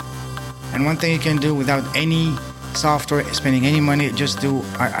And one thing you can do without any software, spending any money, just do,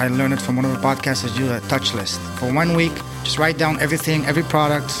 I learned it from one of the podcasts, is do a touch list. For 1 week, just write down everything, every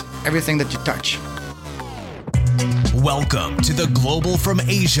product, everything that you touch. Welcome to the Global from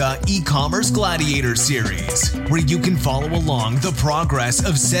Asia e-commerce gladiator series, where you can follow along the progress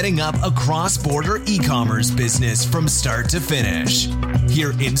of setting up a cross-border e-commerce business from start to finish.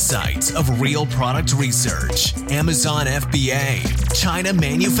 Hear insights of real product research, Amazon FBA, China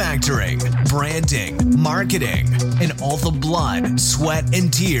manufacturing, branding, marketing, and all the blood, sweat,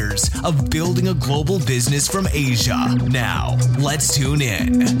 and tears of building a global business from Asia. Now, let's tune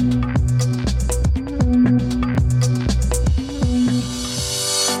in.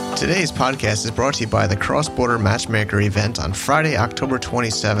 Today's podcast is brought to you by the Cross-Border Matchmaker event on Friday, October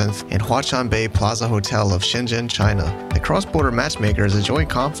 27th in Huaqiangbei Plaza Hotel of Shenzhen, China. The Cross-Border Matchmaker is a joint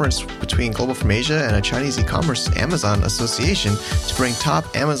conference between Global from Asia and a Chinese e-commerce Amazon association to bring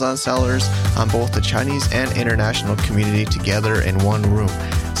top Amazon sellers on both the Chinese and international community together in one room.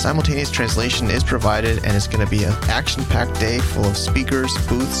 Simultaneous translation is provided, and it's going to be an action-packed day full of speakers,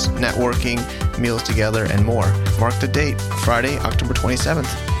 booths, networking, meals together, and more. Mark the date, Friday, October 27th.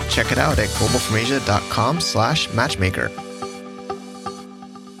 Check it out at globalfromasia.com/matchmaker.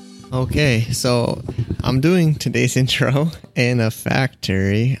 Okay, so I'm doing today's intro in a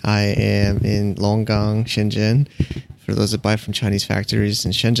factory. I am in Longgang, Shenzhen. For those that buy from Chinese factories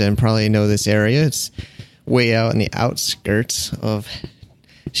in Shenzhen, probably know this area. It's way out in the outskirts of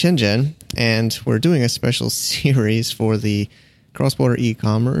Shenzhen, and we're doing a special series for the cross-border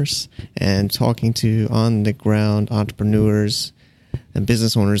e-commerce and talking to on-the-ground entrepreneurs and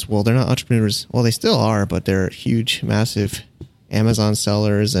business owners. Well, they're not entrepreneurs. Well, they still are, but they're huge, massive Amazon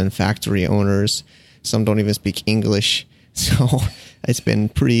sellers and factory owners. Some don't even speak English, so it's been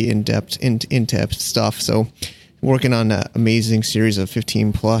pretty in-depth stuff. So working on an amazing series of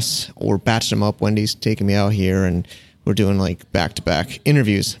 15 plus, or batch them up. Wendy's taking me out here, and we're doing like back-to-back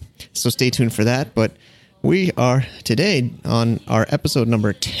interviews. So stay tuned for that. But we are today on our episode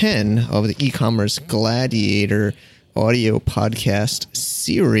number 10 of the e-commerce gladiator audio podcast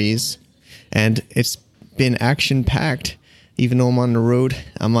series, and it's been action-packed. Even though I'm on the road,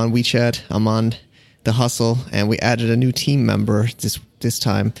 I'm on WeChat, I'm on The Hustle, and we added a new team member this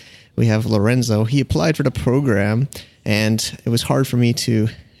time. We have Lorenzo. He applied for the program, and it was hard for me to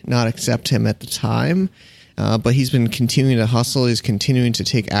not accept him at the time, but he's been continuing to hustle. He's continuing to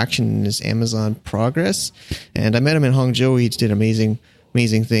take action in his Amazon progress, and I met him in Hangzhou. He did amazing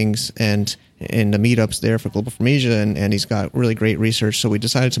things, and in the meetups there for Global from Asia, and he's got really great research. So we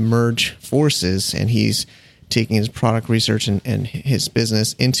decided to merge forces, and he's taking his product research and his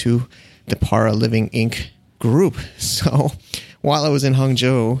business into the Para Living Inc. group. So while I was in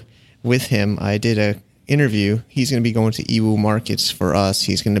Hangzhou with him, I did an interview. He's going to be going to Yiwu markets for us.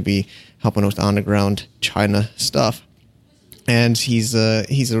 He's going to be helping with on-the-ground China stuff. And he's a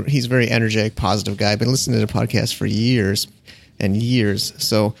very energetic, positive guy. I've been listening to the podcast for years and years.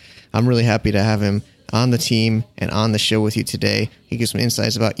 So I'm really happy to have him on the team and on the show with you today. He gives some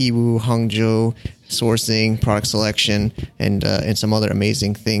insights about Yiwu, Hangzhou, sourcing, product selection, and some other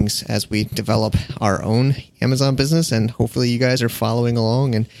amazing things as we develop our own Amazon business. And hopefully you guys are following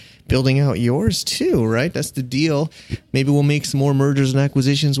along and building out yours too, right? That's the deal. Maybe we'll make some more mergers and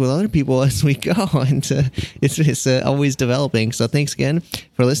acquisitions with other people as we go. And it's always developing. So thanks again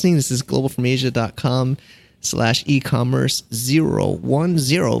for listening. This is globalfromasia.com/e-commerce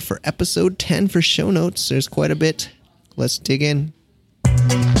 010 for episode 10 for show notes. There's quite a bit. Let's dig in.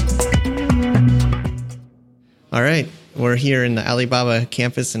 All right. We're here in the Alibaba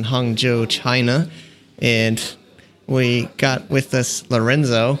campus in Hangzhou, China. And we got with us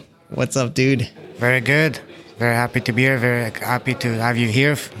Lorenzo. What's up, dude? Very good. Very happy to be here. Very happy to have you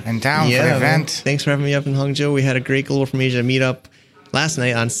here in town for the event. Man. Thanks for having me up in Hangzhou. We had a great Global from Asia meetup last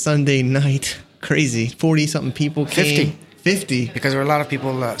night on Sunday night. Crazy. 40-something people came. 50. Because there were a lot of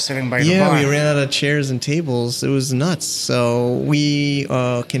people sitting by the bar. Yeah, we ran out of chairs and tables. It was nuts. So we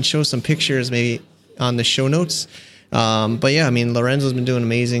can show some pictures maybe on the show notes. But yeah, I mean, Lorenzo's been doing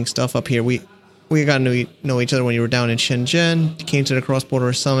amazing stuff up here. We got to know each other when you were down in Shenzhen. You came to the Cross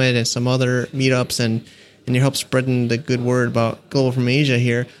Border Summit and some other meetups, and you helped spreading the good word about Global from Asia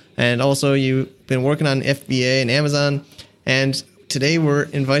here. And also, you've been working on FBA and Amazon. And today we're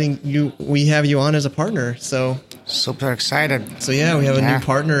inviting you. We have you on as a partner. So super excited. So yeah, we have a new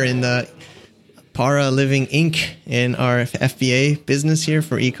partner in the Para Living Inc. in our FBA business here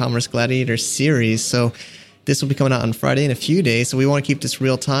for e-commerce gladiator series. So this will be coming out on Friday in a few days, so we want to keep this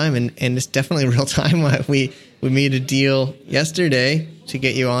real time, and it's definitely real time. We made a deal yesterday to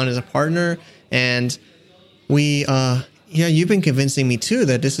get you on as a partner, and we Yeah, you've been convincing me too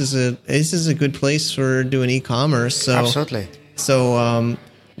that this is a good place for doing e-commerce. So Absolutely. So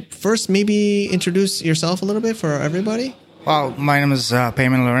first, maybe introduce yourself a little bit for everybody. Well, my name is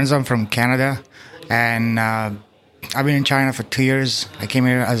Payman Lorenzo. I'm from Canada, and I've been in China for 2 years. I came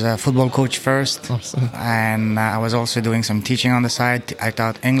here as a football coach first, Awesome. and I was also doing some teaching on the side. I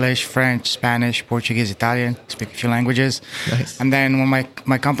taught English, French, Spanish, Portuguese, Italian, speak a few languages. Nice. And then when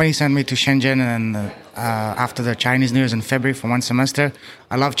my company sent me to Shenzhen, and after the Chinese New Year's in February for 1 semester,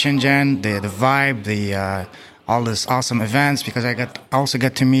 I love Shenzhen, the vibe, all these awesome events, because I also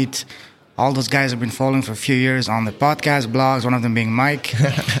get to meet all those guys I've been following for a few years on the podcast, blogs, one of them being Mike.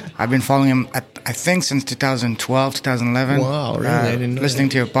 I've been following him, I think, since 2012, 2011. Wow, really? I didn't know listening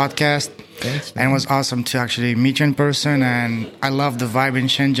that. to your podcast. Thanks, man. And it was awesome to actually meet you in person. And I love the vibe in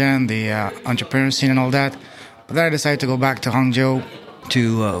Shenzhen, the entrepreneur scene and all that. But then I decided to go back to Hangzhou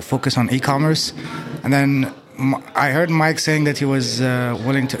to focus on e-commerce. And then I heard Mike saying that he was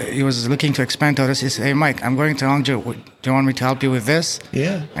looking to expand to others. He said, "Hey, Mike, I'm going to Hangzhou. Do you want me to help you with this?"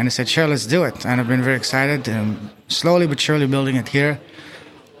 Yeah. And I said, "Sure, let's do it." And I've been very excited, and slowly but surely building it here.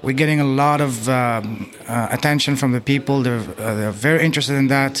 We're getting a lot of attention from the people. They're very interested in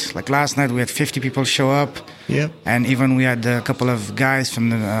that. Like last night, we had 50 people show up. Yep. And even we had a couple of guys from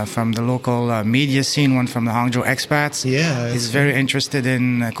the local media scene, one from the Hangzhou expats. Yeah. He's very interested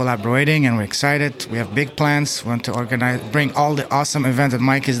in collaborating, and we're excited. We have big plans. We want to bring all the awesome events that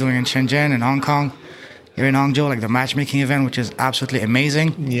Mike is doing in Shenzhen and Hong Kong, here in Hangzhou, like the matchmaking event, which is absolutely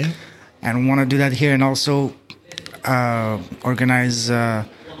amazing. Yeah. And we want to do that here, and also organize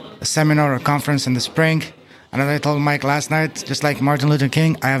a seminar or conference in the spring. And as I told Mike last night, just like Martin Luther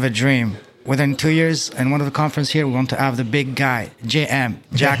King, I have a dream. Within 2 years, in one of the conference here, we want to have the big guy, JM,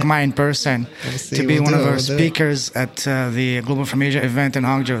 Jack Ma in person, to be one of our speakers at the Global from Asia event in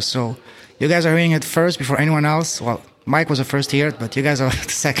Hangzhou. So you guys are hearing it first before anyone else. Well, Mike was the first to hear it, but you guys are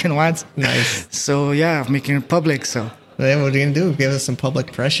the second ones. Nice. So yeah, making it public. So Yeah, what are you going to do? Give us some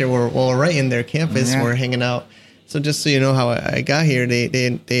public pressure. We're right in their campus. Yeah. We're hanging out. So just so you know how I got here,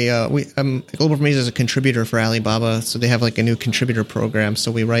 Global from Asia is a contributor for Alibaba, so they have like a new contributor program.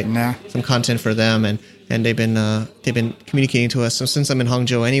 So we write some content for them, and they've been communicating to us. So since I'm in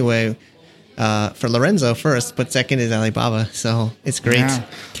Hangzhou anyway, for Lorenzo first, but second is Alibaba. So it's great. Yeah.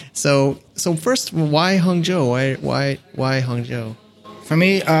 So first, why Hangzhou? Why Hangzhou? for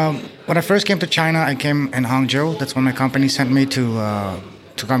me, when I first came to China, I came in Hangzhou. That's when my company sent me to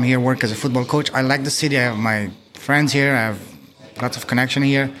come here work as a football coach. I like the city. I have my friends here. I have lots of connection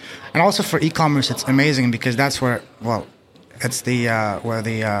here, and also for e-commerce, it's amazing because that's where it's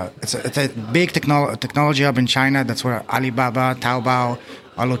it's a big technology hub in China. That's where Alibaba, Taobao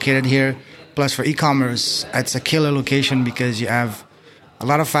are located here. Plus, for e-commerce, it's a killer location because you have a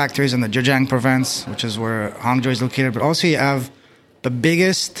lot of factories in the Zhejiang province, which is where Hangzhou is located. But also, you have the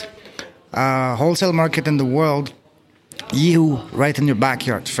biggest wholesale market in the world, Yiwu, right in your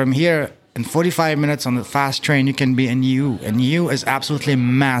backyard. From here, in 45 minutes on the fast train, you can be in Yiwu. And Yiwu is absolutely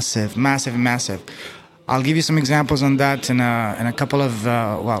massive, massive, massive. I'll give you some examples on that in a couple of,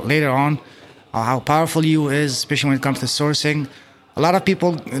 later on, how powerful Yiwu is, especially when it comes to sourcing. A lot of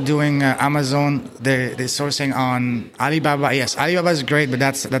people doing Amazon, they're sourcing on Alibaba. Yes, Alibaba is great, but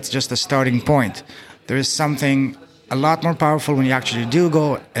that's just a starting point. There is something a lot more powerful when you actually do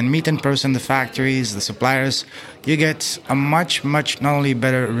go and meet in person the factories, the suppliers. You get a much, much not only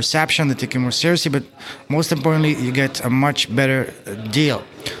better reception, they take you more seriously, but most importantly, you get a much better deal.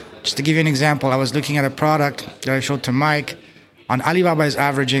 Just to give you an example, I was looking at a product that I showed to Mike. On Alibaba is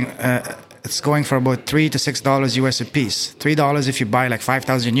averaging, it's going for about $3 to $6 US a piece. $3 if you buy like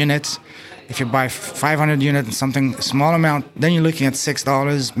 5,000 units. If you buy 500 units and something small amount, then you're looking at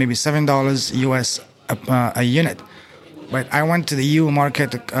 $6, maybe $7 US a unit. But I went to the EU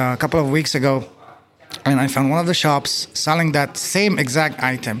market a couple of weeks ago, and I found one of the shops selling that same exact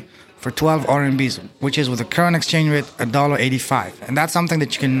item for 12 RMBs, which is with the current exchange rate $1.85. And that's something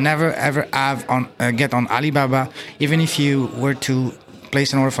that you can never ever have get on Alibaba, even if you were to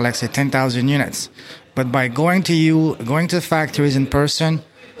place an order for, let's say, 10,000 units. But by going to the factories in person,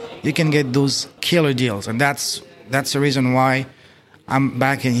 you can get those killer deals. And that's the reason why I'm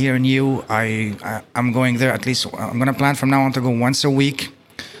back in here in Yiwu. I'm going there at least. I'm going to plan from now on to go once a week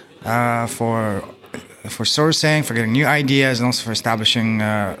for sourcing, for getting new ideas, and also for establishing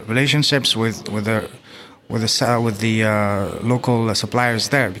relationships with the local suppliers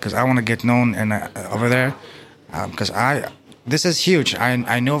there, because I want to get known over there. Because this is huge.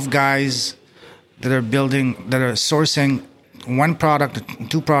 I know of guys that are sourcing one product,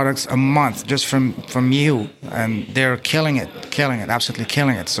 two products a month just from you, and they're killing it, absolutely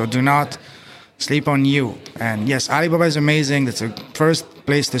killing it. So do not sleep on you. And yes, Alibaba is amazing. That's a first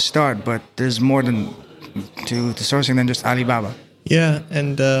place to start, but there's more than to sourcing than just Alibaba. Yeah,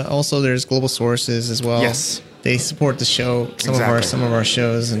 and also there's Global Sources as well. Yes. They support the show, some of our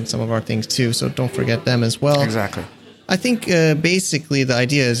shows and some of our things too, so don't forget them as well. Exactly. I think basically the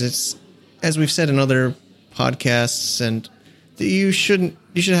idea is it's, as we've said in other podcasts, and you should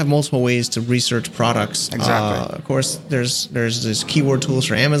have multiple ways to research products. Exactly. Of course, there's this keyword tools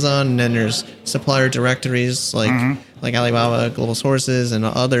for Amazon, and then there's supplier directories like Alibaba, Global Sources, and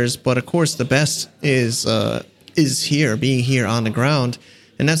others. But of course, the best is being here on the ground,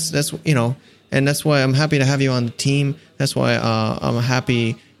 and that's and that's why I'm happy to have you on the team. That's why I'm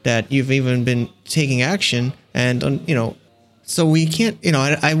happy that you've even been taking action, and so we can't,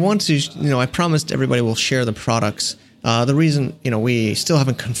 I want to, I promised everybody we'll share the products. The reason, we still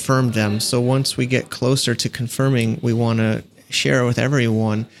haven't confirmed them. So once we get closer to confirming, we want to share it with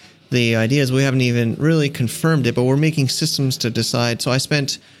everyone. The idea is we haven't even really confirmed it, but we're making systems to decide. So I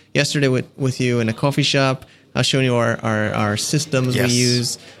spent yesterday with you in a coffee shop, showing you our systems we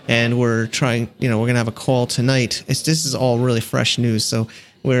use, and we're trying, we're going to have a call tonight. This is all really fresh news. So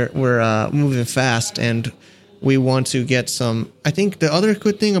we're moving fast, and we want to get some. I think the other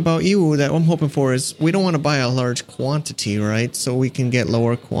good thing about you that I'm hoping for is we don't want to buy a large quantity, right? So we can get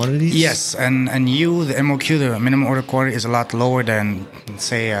lower quantities. Yes, and the MOQ, the minimum order quantity, is a lot lower than,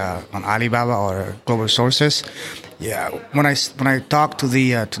 say, on Alibaba or Global Sources. Yeah, when I talked to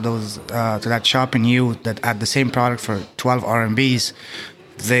that shop in that had the same product for 12 RMBs,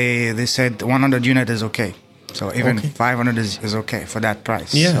 they said 100 unit is okay. So even 500 is okay for that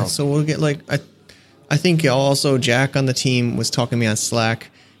price. Yeah, so we'll get I think also Jack on the team was talking to me on Slack.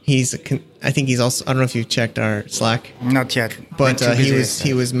 I think he's also, I don't know if you've checked our Slack. Not yet. But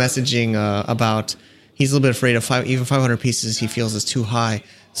he was messaging about, he's a little bit afraid of even 500 pieces he feels is too high.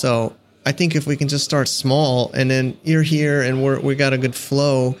 So I think if we can just start small, and then you're here and we got a good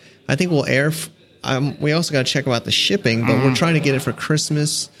flow, I think we'll we also got to check about the shipping, but we're trying to get it for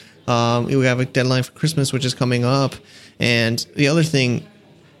Christmas. We have a deadline for Christmas, which is coming up. And the other thing,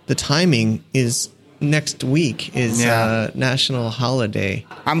 the timing is next week is national holiday.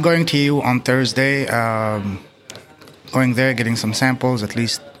 I'm going to you on Thursday, going there, getting some samples, at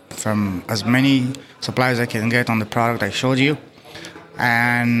least from as many suppliers I can get on the product I showed you.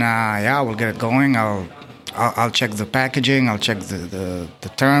 And we'll get it going. I'll check the packaging. I'll check the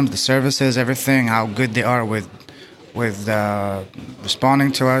terms, the services, everything. How good they are with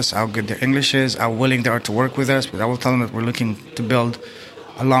responding to us. How good their English is. How willing they are to work with us. But I will tell them that we're looking to build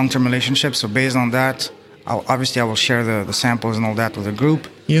a long-term relationship. So based on that, I will share the samples and all that with the group.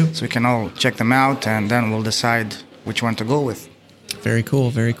 Yeah. So we can all check them out, and then we'll decide which one to go with. Very cool.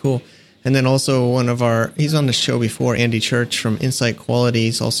 Very cool. And then also he's on the show before, Andy Church from Insight Quality.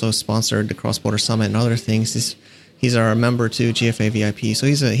 He's also sponsored the Cross Border Summit and other things. He's our member too, GFA VIP. So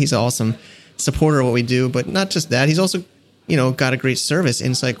he's an awesome supporter of what we do. But not just that, he's also, got a great service,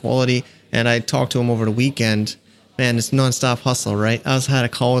 Insight Quality. And I talked to him over the weekend. Man, it's nonstop hustle, right? I had a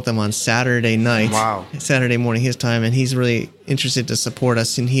call with him on Saturday night. Wow. Saturday morning his time, and he's really interested to support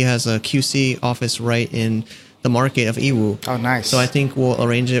us. And he has a QC office right in the market of Yiwu. Oh, nice. So I think we'll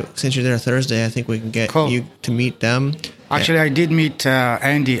arrange it. Since you're there Thursday, I think we can get you to meet them. Actually, I did meet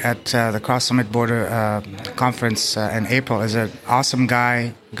Andy at the Cross Summit Border conference in April. He's an awesome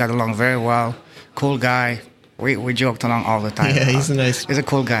guy. Got along very well. Cool guy. We joked along all the time. Yeah, he's a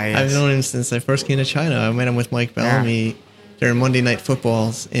cool guy. Yes. I've known him since I first came to China. I met him with Mike Bellamy during Monday Night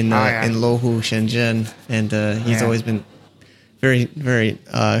Footballs in Luohu, Shenzhen, and he's always been very, very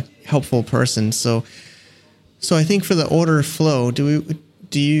helpful person. So I think for the order flow, do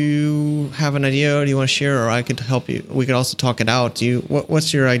you have an idea? Or do you want to share, or I could help you? We could also talk it out.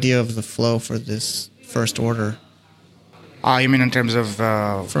 What's your idea of the flow for this first order? You mean in terms of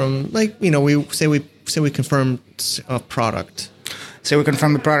from we confirm a product. Say we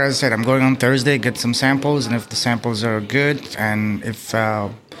confirm the product. As I said, I'm going on Thursday, get some samples, and if the samples are good, and if I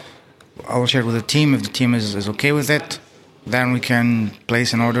will share it with the team, if the team is okay with it, then we can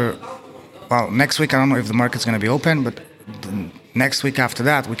place an order. Well, next week, I don't know if the market's going to be open, but next week after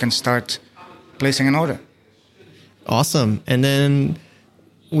that, we can start placing an order. Awesome. And then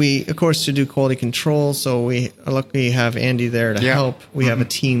we, of course, to do quality control, so we luckily have Andy there to help. We have a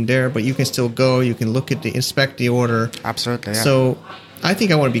team there, but you can still go. You can look at inspect the order. Absolutely, yeah. So I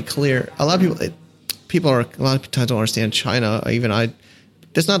think I want to be clear. A lot of people a lot of times don't understand China. Even I,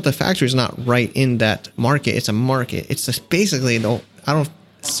 that's not, the factory is not right in that market. It's a market. It's just basically, it's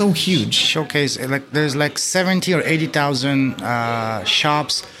so huge. Showcase, there's 70 or 80,000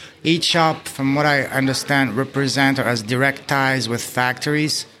 shops. Each shop, from what I understand, represent or has direct ties with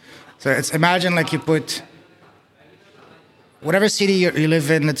factories. So it's imagine like you put whatever city you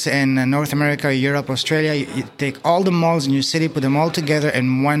live in, let's say in North America, Europe, Australia, you take all the malls in your city, put them all together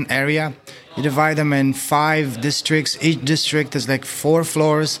in one area. You divide them in 5 districts. Each district is like 4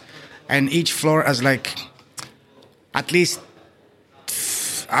 floors, and each floor has like at least,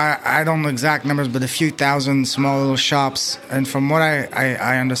 I don't know exact numbers, but a few thousand small little shops. And from what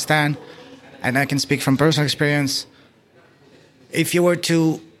I understand, and I can speak from personal experience, if you were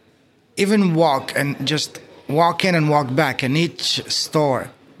to even walk and just walk in and walk back in each store,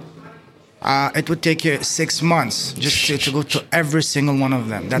 it would take you 6 months just to go to every single one of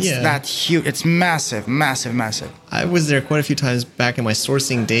them. That's that huge. It's massive, massive, massive. I was there quite a few times back in my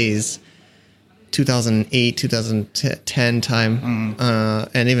sourcing days, 2008, 2010 time,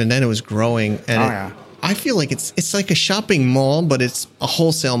 and even then it was growing. And I feel like it's like a shopping mall, but it's a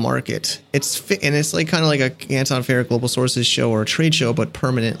wholesale market. It's like kind of like a Canton Fair Global Sources show or a trade show, but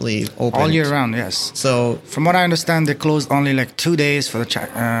permanently open all year round. Yes. So from what I understand, they closed only like 2 days for the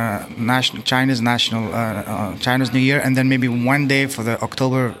Chinese New Year, and then maybe 1 day for the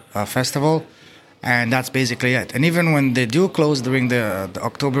October festival, and that's basically it. And even when they do close during the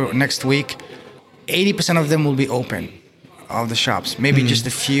October next week, 80% of them will be open. Of the shops, maybe just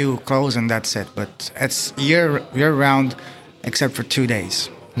a few close and that's it. But it's year round, except for 2 days.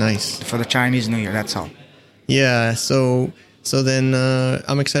 Nice for the Chinese New Year. That's all. Yeah. So then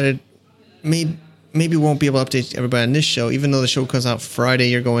I'm excited. Maybe won't be able to update everybody on this show, even though the show comes out Friday.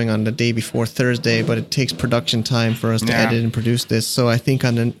 You're going on the day before Thursday, but it takes production time for us to edit and produce this. So I think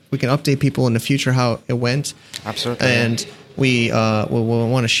we can update people in the future how it went. Absolutely. And we'll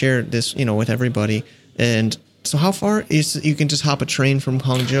want to share this, with everybody. And so how far is you can just hop a train from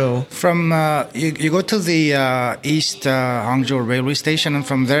Hangzhou? From you go to the East Hangzhou railway station, and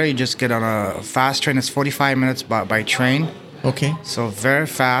from there you just get on a fast train. It's 45 minutes by train. Okay. So very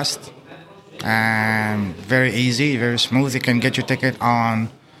fast and very easy, very smooth. You can get your ticket on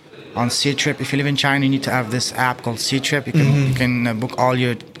Ctrip. If you live in China, you need to have this app called Ctrip. You can book all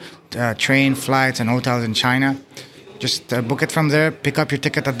your train, flights, and hotels in China. Just book it from there, pick up your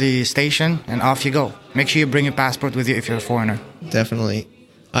ticket at the station, and off you go. Make sure you bring your passport with you if you're a foreigner. Definitely.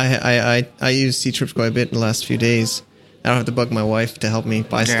 I use Ctrip quite a bit in the last few days. I don't have to bug my wife to help me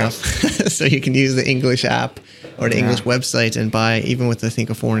buy stuff. So you can use the English app or the English website and buy, even with, I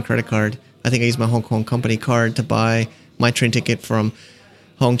think, a foreign credit card. I think I used my Hong Kong company card to buy my train ticket from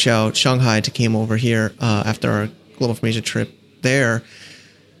Hongqiao, Shanghai, to came over here after our Global from Asia trip there.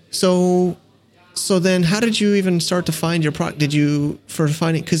 So then, how did you even start to find your product?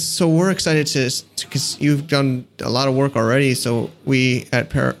 Because we're excited because you've done a lot of work already. So we at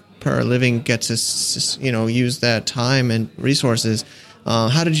Para Living get to use that time and resources.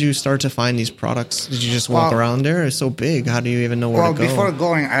 How did you start to find these products? Did you just walk around there? It's so big. How do you even know where to go? Well, before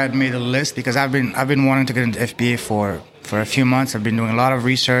going, I had made a list because I've been wanting to get into FBA for a few months. I've been doing a lot of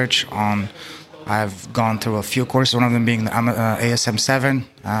research on. I've gone through a few courses, one of them being the ASM 7,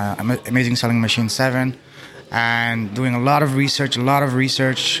 Amazing Selling Machine 7, and doing a lot of research,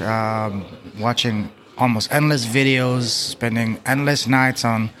 watching almost endless videos, spending endless nights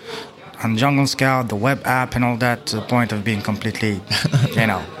on Jungle Scout, the web app, and all that, to the point of being completely,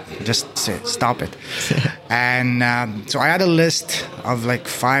 just stop it. And so I had a list of like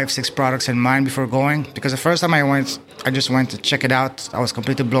 5-6 products in mind before going, because the first time I just went to check it out. I was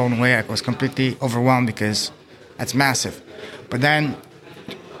completely blown away. I was completely overwhelmed because it's massive. But then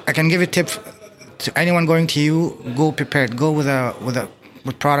I can give a tip to anyone going to you: go prepared. Go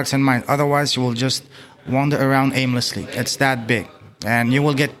with products in mind. Otherwise, you will just wander around aimlessly. It's that big, and you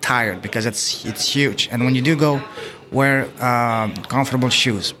will get tired because it's huge. And when you do go, wear comfortable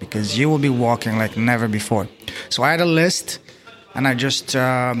shoes because you will be walking like never before. So I had a list, and I just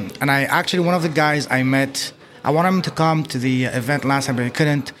one of the guys I met. I wanted him to come to the event last time, but he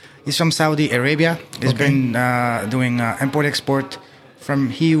couldn't. He's from Saudi Arabia. He's been doing import-export from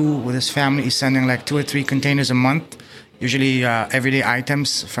Hiu with his family. He's sending like 2 or 3 containers a month, usually everyday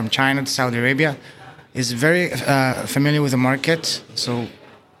items from China to Saudi Arabia. He's very familiar with the market, so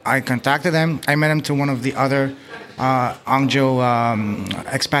I contacted him. I met him through one of the other Hangzhou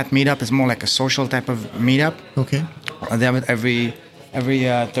expat meetup. It's more like a social type of meetup. Okay. They have it every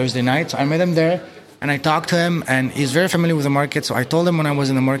Thursday night. So I met him there. And I talked to him, and he's very familiar with the market. So I told him when I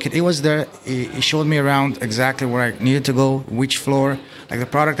was in the market, he was there. He showed me around exactly where I needed to go, which floor. Like the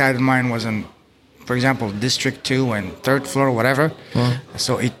product I had in mind was in, for example, District 2 and 3rd floor, whatever.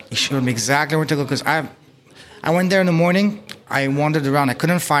 So he showed me exactly where to go because I went there in the morning. I wandered around. I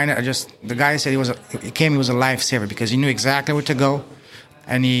couldn't find it. The guy said he was a lifesaver because he knew exactly where to go.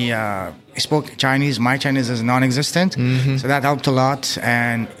 he spoke Chinese. My Chinese is non-existent, so that helped a lot.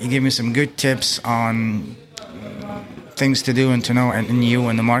 And he gave me some good tips on things to do and to know and new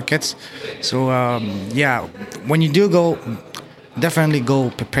in the markets. So when you do go, definitely go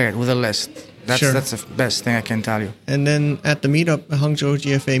prepared with a list. That's the best thing I can tell you. And then at the meetup, Hangzhou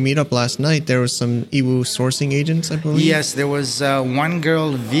GFA meetup last night, there was some Yiwu sourcing agents, I believe. Yes, there was one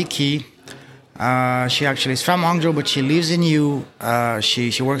girl, Vicky. She actually is from Hangzhou, but she lives in Yiwu.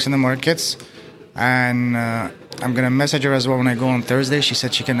 She works in the markets, and I'm gonna message her as well when I go on Thursday. She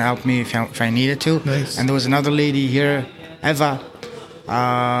said she can help me if I needed to. Nice. And there was another lady here, Eva.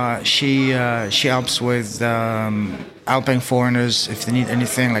 She helps with helping foreigners if they need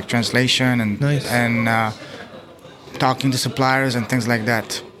anything like translation and nice. and talking to suppliers and things like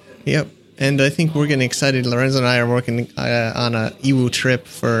that. Yep. And I think we're getting excited. Lorenzo and I are working on a Yiwu trip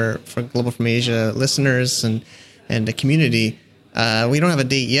for Global from Asia listeners and the community. We don't have a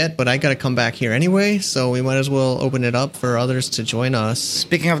date yet, but I got to come back here anyway, so we might as well open it up for others to join us.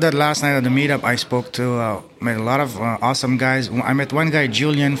 Speaking of that, last night at the meetup, I spoke to met a lot of awesome guys. I met one guy,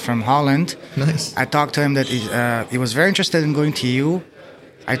 Julian from Holland. Nice. I talked to him that he was very interested in going to you.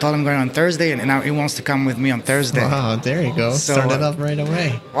 I told him going on Thursday, and now he wants to come with me on Thursday. Wow, there you go. So, Start it up right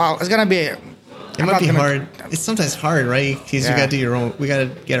away. Well, it's gonna be. It might be hard. It's sometimes hard, right? Because you got to do your own. We got to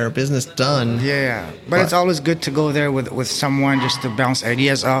get our business done. Yeah, but it's always good to go there with someone just to bounce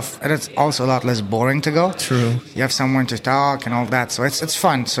ideas off, and it's also a lot less boring to go. True. You have someone to talk and all that, so it's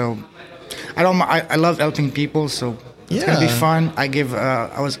fun. So I love helping people, so it's gonna be fun. I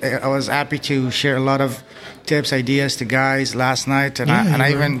was happy to share a lot of tips, ideas to guys last night, and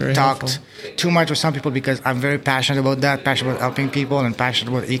I even talked too much with some people because I'm very passionate about that, passionate about helping people, and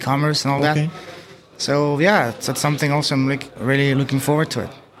passionate about e-commerce and all that. So that's something also I'm really looking forward to it.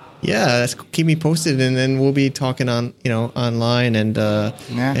 Yeah, keep me posted, and then we'll be talking online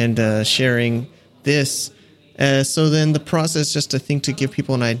and sharing this. So then the process, just to give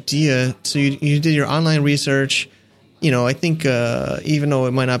people an idea. So you did your online research. I think even though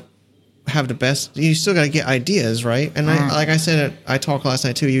it might not have the best, you still got to get ideas, right? And like I said, I talked last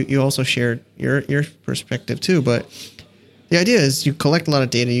night too. You also shared your perspective too. But the idea is you collect a lot of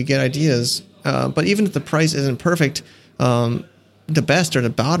data, you get ideas. But even if the price isn't perfect, the best or the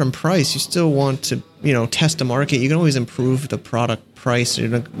bottom price, you still want to, test the market. You can always improve the product price.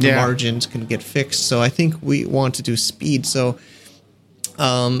 The margins can get fixed. So I think we want to do speed. So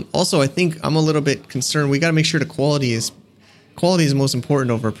also, I think I'm a little bit concerned. We got to make sure the quality is most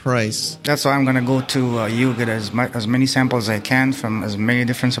important over price. That's why I'm going to go to you, get as many samples as I can from as many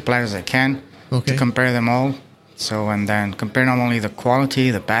different suppliers as I can to compare them all. So, and then compare not only the quality,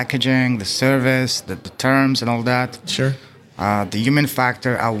 the packaging, the service, the terms and all that. Sure. The human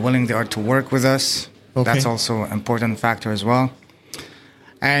factor, how willing they are to work with us. That's also an important factor as well.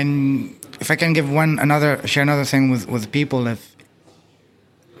 And if I can share another thing with people, if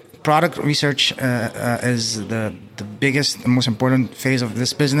product research is the biggest, the most important phase of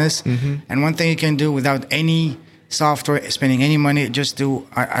this business. And one thing you can do without any software, spending any money,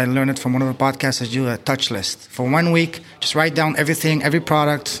 I learned it from one of the podcasts, is do a touch list. For 1 week, just write down everything, every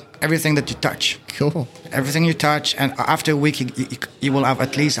product, everything that you touch. Cool. Everything you touch, and after a week, you will have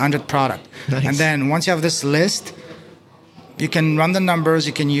at least 100 products. Nice. And then once you have this list, you can run the numbers,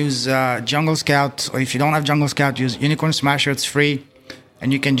 you can use Jungle Scout, or if you don't have Jungle Scout, use Unicorn Smasher, it's free.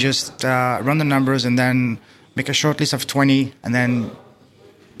 And you can just run the numbers and then make a short list of 20 and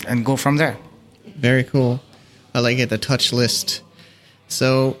go from there. Very cool. I like it, the touch list.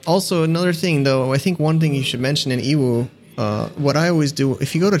 So also another thing, though, I think one thing you should mention in Yiwu, what I always do,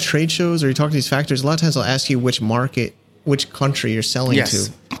 if you go to trade shows or you talk to these factories, a lot of times they'll ask you which country you're selling to. Yes,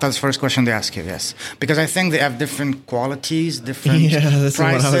 that's the first question they ask you, yes. Because I think they have different qualities, different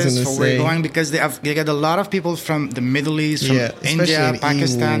prices for where you're going, because they get a lot of people from the Middle East, from India,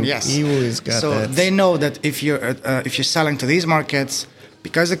 Pakistan. Yiwu has got that. So they know that if you're selling to these markets,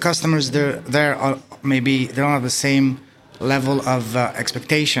 because the customers there are maybe they don't have the same level of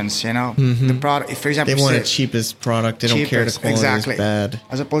expectations, The product, if, for example, they want the cheapest product. They don't care the quality is bad.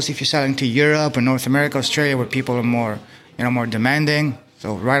 As opposed to if you're selling to Europe or North America, Australia, where people are more, more demanding.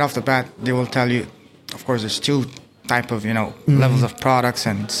 So right off the bat, they will tell you. Of course, there's two type of levels of products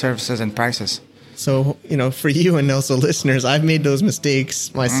and services and prices. So for you and also listeners, I've made those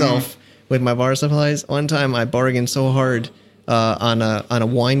mistakes myself with my bar supplies. One time, I bargained so hard on a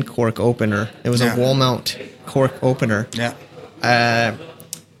wine cork opener. It was a wall mount cork opener. Yeah.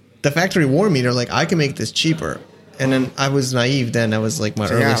 The factory warned me. They're like, I can make this cheaper. And then I was naive then. I was like my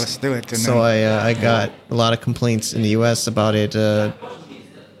earliest. Yeah, let's do it. So I got a lot of complaints in the U.S. about it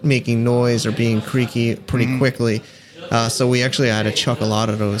making noise or being creaky pretty quickly. So we actually had to chuck a lot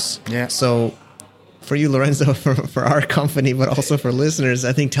of those. Yeah. So for you, Lorenzo, for our company, but also for listeners,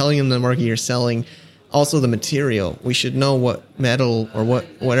 I think telling them the market you're selling, also the material. We should know what metal or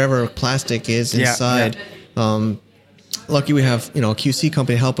whatever plastic is inside. Yeah. Lucky we have a QC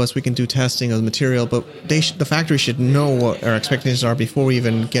company help us. We can do testing of the material, but the factory should know what our expectations are before we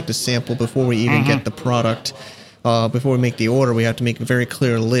even get the sample, before we even get the product, before we make the order. We have to make a very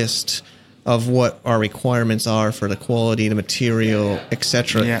clear list of what our requirements are for the quality, the material,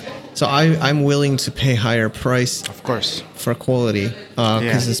 etc. Yeah. So I'm willing to pay higher price, of course, for quality,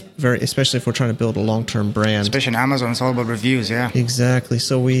 because it's especially if we're trying to build a long-term brand. Especially on Amazon, it's all about reviews. Yeah, exactly.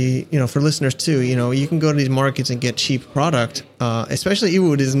 So we, for listeners too, you can go to these markets and get cheap product. Especially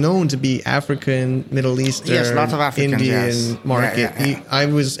Ewood is known to be African, Middle Eastern, yes, lots of Africans, Indian market.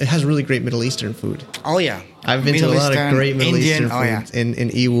 It has really great Middle Eastern food. Oh yeah. I've been to a lot of great Middle Eastern food in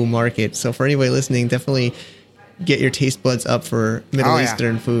Ewood market. So for anybody listening, definitely get your taste buds up for Middle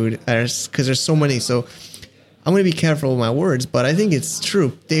Eastern food, because there's so many. So I'm going to be careful with my words, but I think it's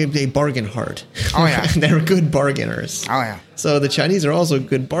true. They bargain hard. Oh yeah. They're good bargainers. Oh yeah. So the Chinese are also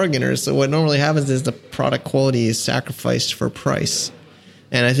good bargainers. So what normally happens is the product quality is sacrificed for price.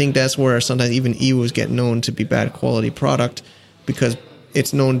 And I think that's where sometimes even Ewoos get known to be bad quality product, because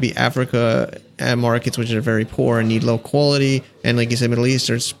it's known to be Africa and markets which are very poor and need low quality. And like you said, Middle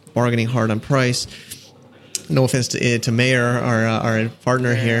Eastern's bargaining hard on price. No offense to Meir, our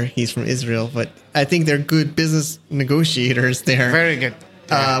partner here. He's from Israel, but I think they're good business negotiators there. Very good.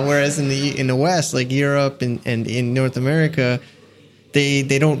 Whereas in the West, like Europe and in North America, they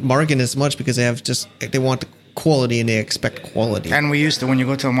don't bargain as much because they want the quality and they expect quality. And we used to, when you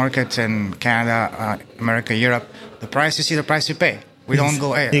go to a market in Canada, America, Europe, the price you see, the price you pay. We don't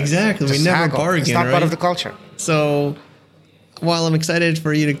go, hey, exactly. We never bargain. It's not part of the culture. So while I'm excited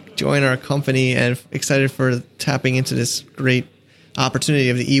for you to join our company and excited for tapping into this great opportunity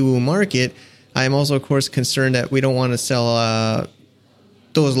of the Ewood market, I am also, of course, concerned that we don't want to sell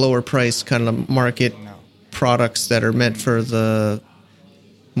those lower price kind of market products that are meant for the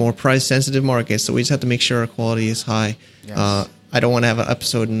more price sensitive markets. So we just have to make sure our quality is high. Yes. I don't want to have an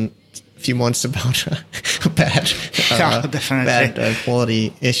episode in a few months about a bad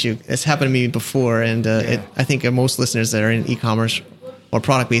quality issue. It's happened to me before, and I think most listeners that are in e-commerce or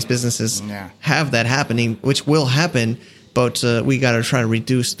product-based businesses have that happening, which will happen. But we got to try to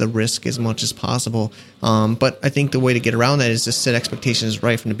reduce the risk as much as possible. But I think the way to get around that is to set expectations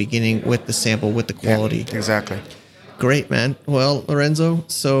right from the beginning with the sample, with the quality. Yeah, exactly. Great, man. Well, Lorenzo,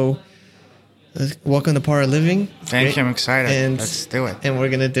 so welcome to Power Living. Thank you. I'm excited. Let's do it. And we're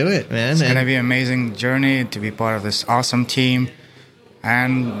going to do it, man. It's going to be an amazing journey to be part of this awesome team.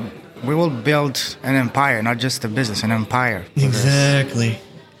 And we will build an empire, not just a business, an empire.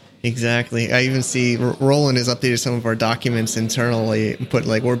 Exactly. I even see Roland has updated some of our documents internally and put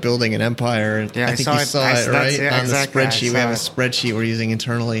we're building an empire. Yeah, I think you saw it, right? On exactly. the spreadsheet. We have a spreadsheet we're using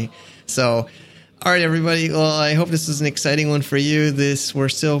internally. So, all right, everybody. Well, I hope this is an exciting one for you. We're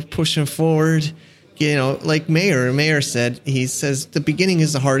still pushing forward. Like Meir said, he says the beginning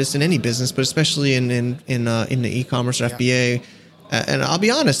is the hardest in any business, but especially in the e-commerce or FBA. And I'll be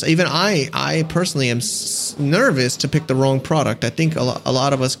honest, even I personally am nervous to pick the wrong product. I think a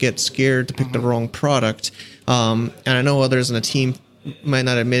lot of us get scared to pick the wrong product. And I know others in the team might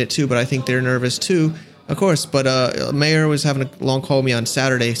not admit it too, but I think they're nervous too, of course. But Meir was having a long call with me on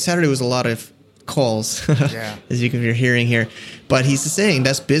Saturday. Saturday was a lot of calls, as you're hearing here. But he's saying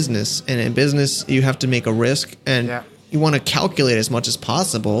that's business. And in business, you have to make a risk. And you want to calculate as much as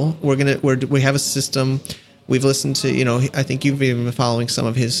possible. We have a system. We've listened to, I think you've even been following some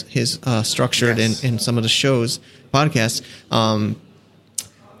of his structured in some of the shows, podcasts,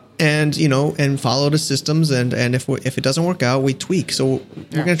 and follow the systems. And if it doesn't work out, we tweak. So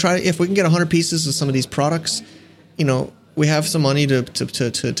we're going to try, if we can get 100 pieces of some of these products, we have some money to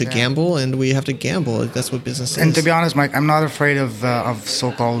gamble, and we have to gamble. That's what business is. And to be honest, Mike, I'm not afraid of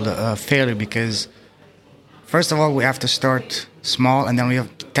so-called failure, because first of all, we have to start small, and then we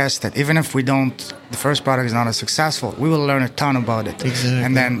have to test it. Even if the first product is not as successful, we will learn a ton about it. Exactly.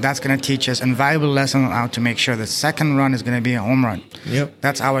 And then that's going to teach us a valuable lesson on how to make sure the second run is going to be a home run. Yep.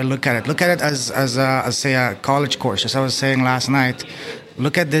 That's how I look at it. Look at it as say, a college course. As I was saying last night,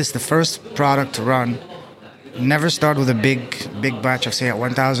 look at this, the first product to run. Never start with a big batch of, say,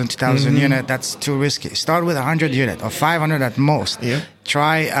 1,000, 2,000 unit. That's too risky. Start with 100 unit or 500 at most. Yeah.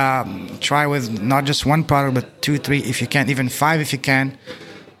 Try with not just one product, but 2, 3 if you can, even 5 if you can.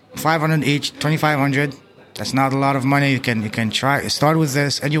 500 each, 2,500. That's not a lot of money. You can try. Start with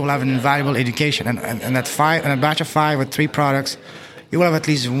this, and you will have an invaluable education. And that a batch of 5 or 3 products, you will have at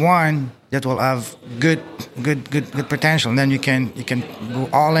least one that will have good good potential, and then you can go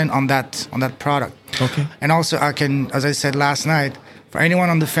all in on that product. Okay. And also, I can, as I said last night, for anyone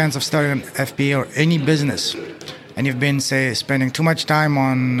on the fence of starting an FBA or any business, and you've been, say, spending too much time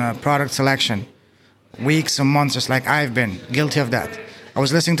on product selection, weeks or months, just like I've been guilty of that. I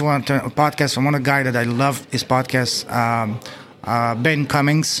was listening to a podcast from one guy that I love his podcast, Ben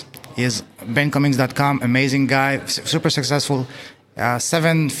Cummings. He is bencummings.com, amazing guy, super successful,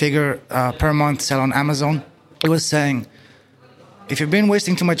 7-figure per month sell on Amazon. He was saying, if you've been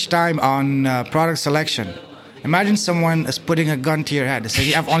wasting too much time on product selection, imagine someone is putting a gun to your head. They say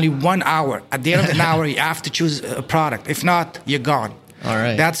you have only 1 hour. At the end of an hour, you have to choose a product. If not, you're gone. All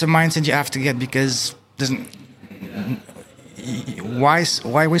right. That's a mindset you have to get, because why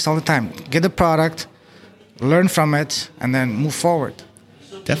waste all the time? Get the product, learn from it, and then move forward.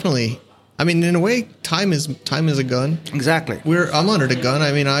 Definitely. I mean, in a way, time is a gun. Exactly. I'm under the gun.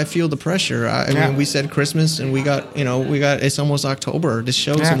 I mean, I feel the pressure. I mean, we said Christmas, and we got it's almost October. This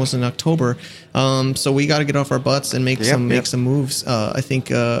show is almost in October. So we got to get off our butts and make some moves. I think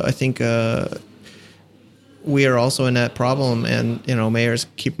we are also in that problem, and mayors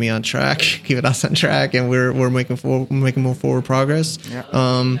keep me on track, keeping us on track, and we're making more forward progress.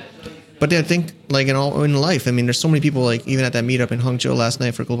 Yeah. But I think, like in life, I mean, there's so many people, like even at that meetup in Hangzhou last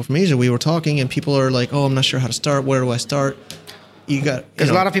night for Global from Asia, we were talking, and people are like, "Oh, I'm not sure how to start. Where do I start?"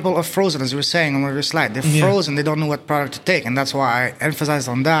 Because a lot of people are frozen, as you were saying on your slide. They're frozen. They don't know what product to take, and that's why I emphasize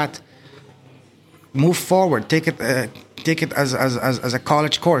on that. Move forward. Take it as a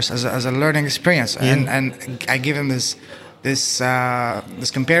college course, as a learning experience, and I give them this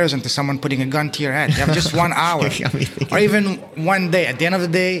comparison to someone putting a gun to your head. You have just 1 hour, or even 1 day. At the end of the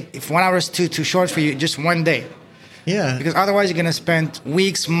day, if 1 hour is too short for you, just 1 day. Yeah. Because otherwise, you're gonna spend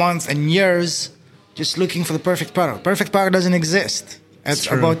weeks, months, and years just looking for the perfect product. Perfect product doesn't exist. It's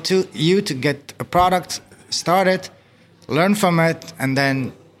about you to get a product started, learn from it, and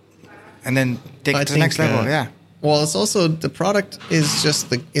then take it to the next level. Yeah. Well, it's also the product is just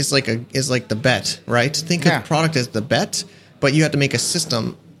is like the bet, right? Think of the product as the bet, but you have to make a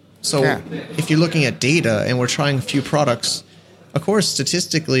system. So if you're looking at data and we're trying a few products, of course,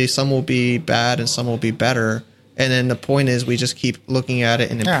 statistically, some will be bad and some will be better. And then the point is we just keep looking at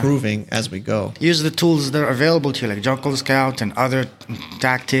it and improving as we go. Use the tools that are available to you, like Jungle Scout and other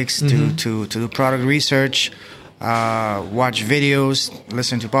tactics to do product research. Watch videos,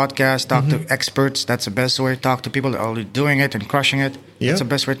 listen to podcasts, talk to experts. That's the best way. Talk to people that are already doing it and crushing it. That's the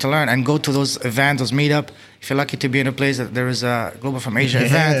best way to learn. And go to those events, those meetup. If you're lucky to be in a place that there is a Global from Asia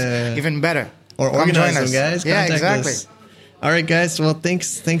event, even better. Or organize them, guys. Yeah, exactly. Us. All right, guys. Well,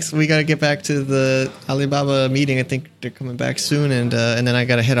 thanks. We got to get back to the Alibaba meeting. I think they're coming back soon, and then I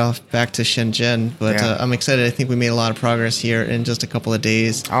got to head off back to Shenzhen. But I'm excited. I think we made a lot of progress here in just a couple of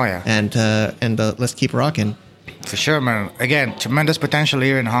days. Oh yeah. And let's keep rocking. For sure, man. Again, tremendous potential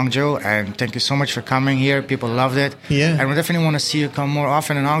here in Hangzhou, and thank you so much for coming here. People loved it. Yeah. And we definitely want to see you come more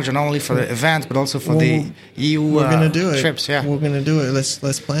often in Hangzhou, not only for the event, but also for the EU we're gonna do trips. Yeah, we're going to do it.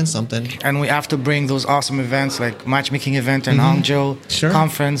 Let's plan something. And we have to bring those awesome events like matchmaking event in Hangzhou,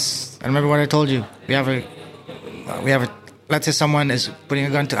 conference. And remember what I told you. We have a. Let's say someone is putting a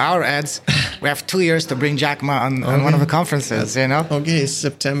gun to our heads. We have 2 years to bring Jack Ma on one of the conferences. Okay,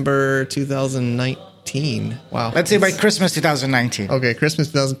 September 2019. Wow. Let's say by Christmas 2019. Okay,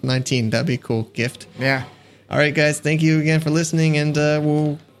 Christmas 2019. That'd be a cool gift. Yeah. All right, guys. Thank you again for listening, and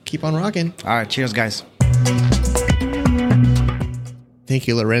we'll keep on rocking. All right. Cheers, guys. Thank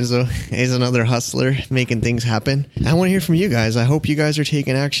you, Lorenzo. He's another hustler making things happen. I want to hear from you guys. I hope you guys are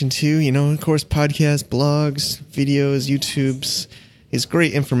taking action too. Of course, podcasts, blogs, videos, YouTubes is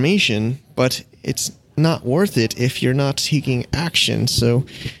great information, but it's not worth it if you're not taking action. So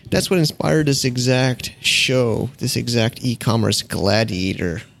that's what inspired this exact show, this exact e-commerce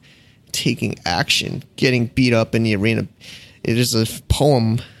gladiator, taking action, getting beat up in the arena. It is a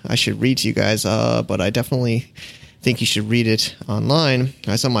poem I should read to you guys, but I definitely think you should read it online.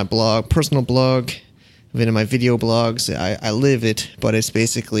 It's on my blog, personal blog. I've been in my video blogs. I live it, but it's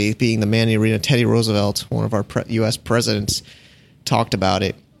basically being the man in the arena. Teddy Roosevelt, one of our U.S. presidents, talked about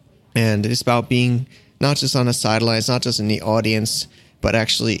it. And it's about being not just on the sidelines, not just in the audience, but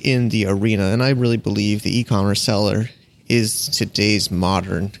actually in the arena. And I really believe the e-commerce seller is today's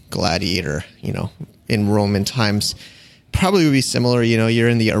modern gladiator. In Roman times, probably would be similar. You're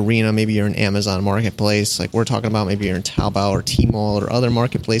in the arena, maybe you're in Amazon Marketplace, like we're talking about, maybe you're in Taobao or Tmall or other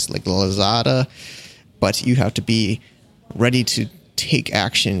marketplace like Lazada, but you have to be ready to take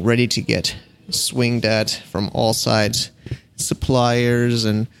action, ready to get swinged at from all sides, suppliers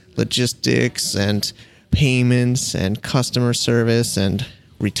and logistics and payments and customer service and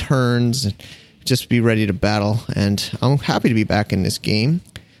returns and just be ready to battle. And I'm happy to be back in this game.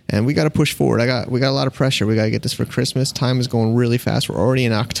 And we got to push forward. We got a lot of pressure. We got to get this for Christmas. Time is going really fast. We're already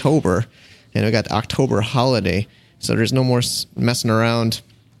in October, and we got the October holiday. So there's no more messing around,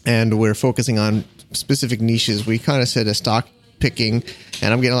 and we're focusing on specific niches. We kind of said a stock picking,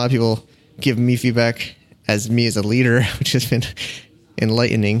 and I'm getting a lot of people giving me feedback as a leader, which has been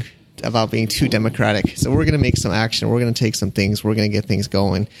enlightening, about being too democratic. So we're going to make some action. We're going to take some things. We're going to get things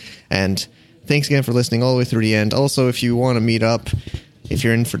going. And thanks again for listening all the way through the end. Also, if you want to meet up, if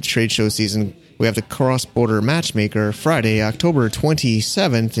you're in for the trade show season, we have the Cross-Border Matchmaker Friday, October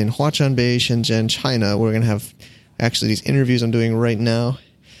 27th in Huaqiangbei, Shenzhen, China. We're going to have, actually, these interviews I'm doing right now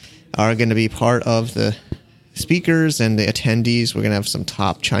are going to be part of the speakers and the attendees. We're going to have some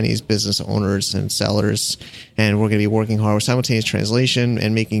top Chinese business owners and sellers, and we're going to be working hard with simultaneous translation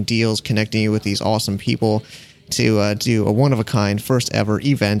and making deals, connecting you with these awesome people to do a one-of-a-kind, first-ever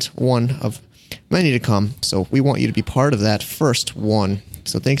event, one of many to come. So we want you to be part of that first one.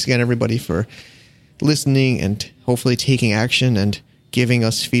 So thanks again, everybody, for listening and hopefully taking action and giving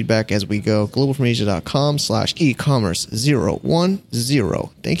us feedback as we go. globalfromasia.com/ecommerce010.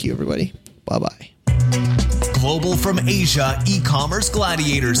 Thank you, everybody. Bye-bye. Global from Asia e-commerce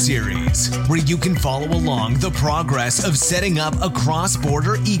gladiator series, where you can follow along the progress of setting up a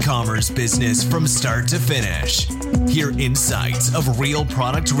cross-border e-commerce business from start to finish. Hear insights of real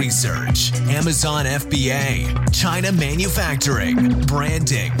product research, Amazon FBA, China manufacturing,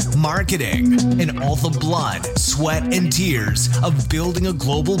 branding, marketing, and all the blood, sweat, and tears of building a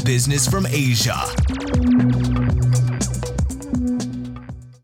global business from Asia.